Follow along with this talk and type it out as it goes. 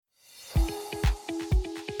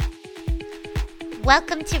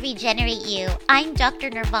Welcome to Regenerate You. I'm Dr.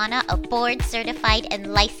 Nirvana, a board-certified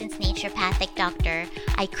and licensed naturopathic doctor.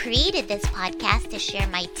 I created this podcast to share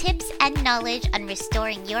my tips and knowledge on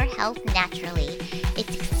restoring your health naturally.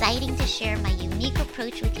 It's exciting to share my unique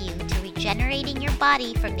approach with you to regenerating your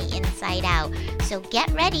body from the inside out. So get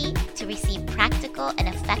ready to receive practical and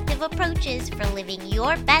effective approaches for living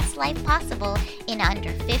your best life possible in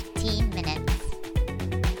under 15 minutes.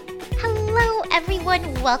 Hello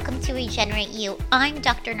everyone, welcome to Regenerate You. I'm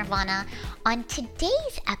Dr. Nirvana. On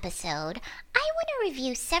today's episode, I want to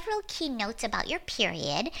review several key notes about your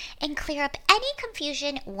period and clear up any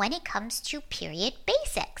confusion when it comes to period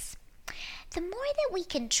basics. The more that we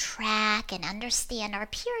can track and understand our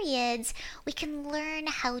periods, we can learn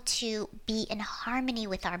how to be in harmony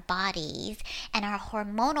with our bodies and our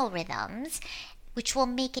hormonal rhythms, which will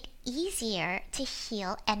make it easier to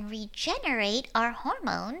heal and regenerate our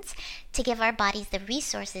hormones to give our bodies the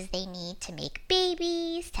resources they need to make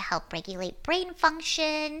babies, to help regulate brain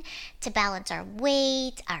function, to balance our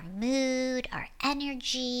weight, our mood, our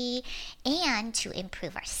energy, and to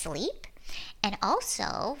improve our sleep. And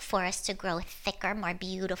also for us to grow thicker, more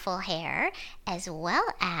beautiful hair, as well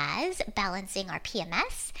as balancing our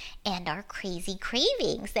PMS and our crazy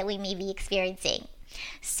cravings that we may be experiencing.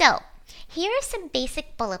 So, here are some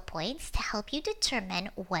basic bullet points to help you determine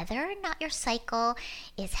whether or not your cycle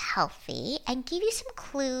is healthy and give you some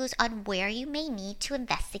clues on where you may need to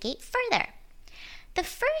investigate further. The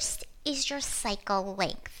first is your cycle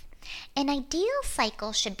length. An ideal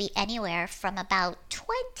cycle should be anywhere from about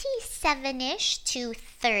 27-ish to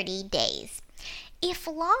 30 days. If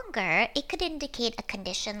longer, it could indicate a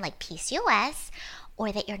condition like PCOS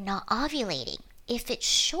or that you're not ovulating. If it's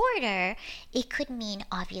shorter, it could mean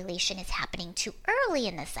ovulation is happening too early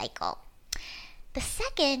in the cycle. The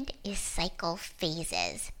second is cycle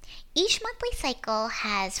phases. Each monthly cycle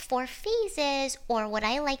has 4 phases, or what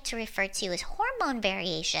I like to refer to as hormone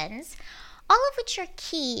variations, all of which are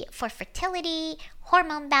key for fertility,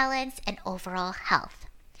 hormone balance, and overall health.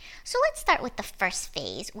 So let's start with the first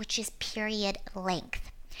phase, which is period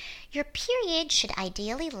length. Your period should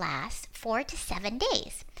ideally last 4 to 7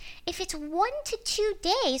 days. If it's 1 to 2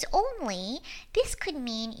 days only, this could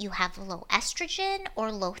mean you have low estrogen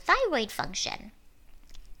or low thyroid function.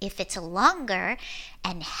 If it's longer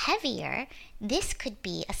and heavier, this could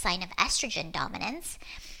be a sign of estrogen dominance,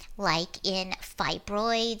 like in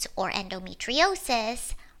fibroids or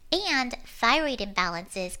endometriosis, and thyroid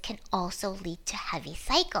imbalances can also lead to heavy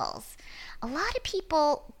cycles. A lot of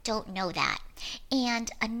people don't know that.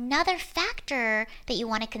 And another factor that you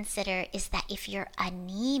want to consider is that if you're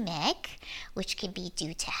anemic, which can be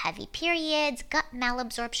due to heavy periods, gut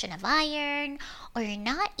malabsorption of iron, or you're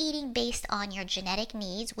not eating based on your genetic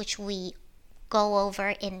needs, which we go over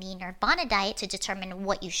in the Nirvana diet to determine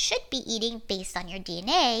what you should be eating based on your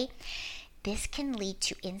DNA, this can lead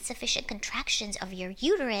to insufficient contractions of your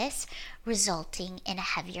uterus, resulting in a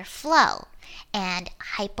heavier flow. And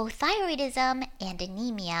hypothyroidism and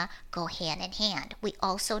anemia go hand in hand. We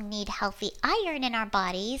also need healthy iron in our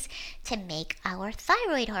bodies to make our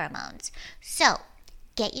thyroid hormones. So,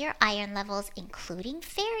 get your iron levels, including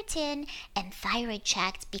ferritin and thyroid,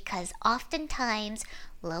 checked because oftentimes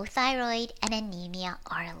low thyroid and anemia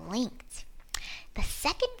are linked. The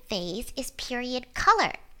second phase is period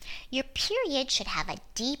color. Your period should have a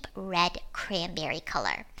deep red cranberry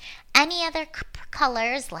color. Any other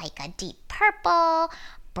colors like a deep purple,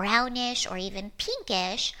 brownish, or even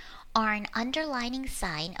pinkish are an underlying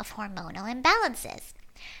sign of hormonal imbalances.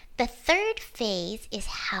 The third phase is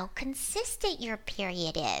how consistent your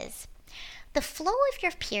period is. The flow of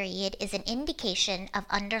your period is an indication of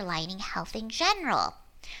underlying health in general.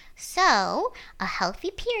 So, a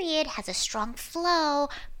healthy period has a strong flow,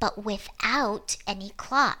 but without any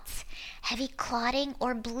clots. Heavy clotting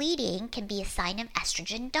or bleeding can be a sign of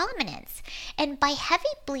estrogen dominance. And by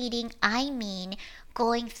heavy bleeding, I mean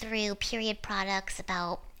going through period products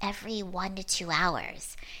about every 1 to 2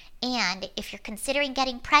 hours. And if you're considering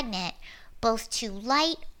getting pregnant, both too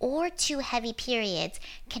light or too heavy periods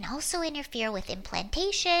can also interfere with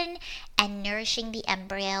implantation and nourishing the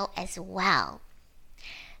embryo as well.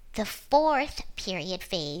 The fourth period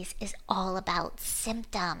phase is all about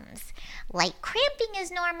symptoms. Light cramping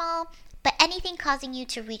is normal, but anything causing you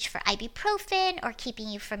to reach for ibuprofen or keeping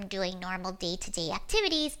you from doing normal day-to-day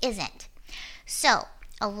activities isn't. So,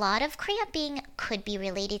 a lot of cramping could be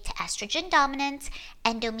related to estrogen dominance,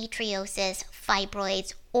 endometriosis,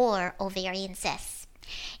 fibroids, or ovarian cysts.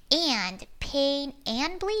 And pain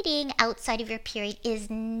and bleeding outside of your period is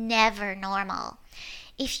never normal.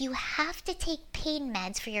 If you have to take pain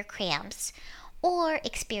meds for your cramps or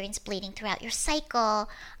experience bleeding throughout your cycle,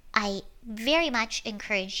 I very much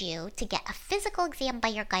encourage you to get a physical exam by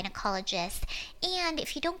your gynecologist. And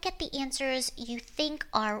if you don't get the answers you think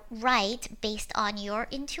are right based on your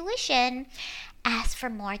intuition, ask for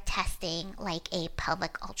more testing like a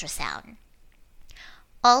pelvic ultrasound.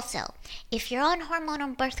 Also, if you're on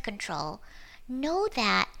hormonal birth control, know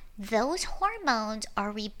that those hormones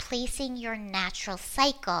are replacing your natural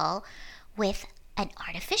cycle with an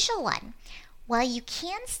artificial one. While you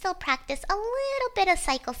can still practice a little bit of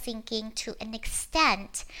cycle syncing to an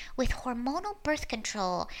extent, with hormonal birth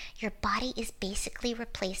control, your body is basically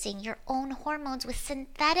replacing your own hormones with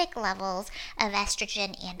synthetic levels of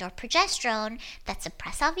estrogen and or progesterone that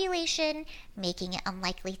suppress ovulation, making it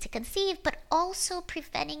unlikely to conceive, but also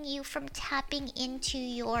preventing you from tapping into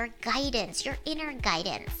your guidance, your inner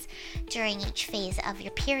guidance, during each phase of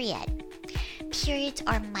your period. Periods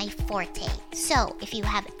are my forte. So if you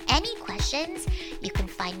have any questions, you can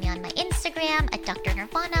find me on my Instagram at Dr.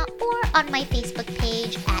 Nirvana or on my Facebook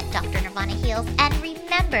page at Dr. Nirvana Heals. And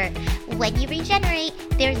remember, when you regenerate,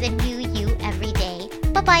 there's a new you every day.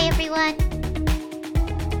 Bye-bye, everyone.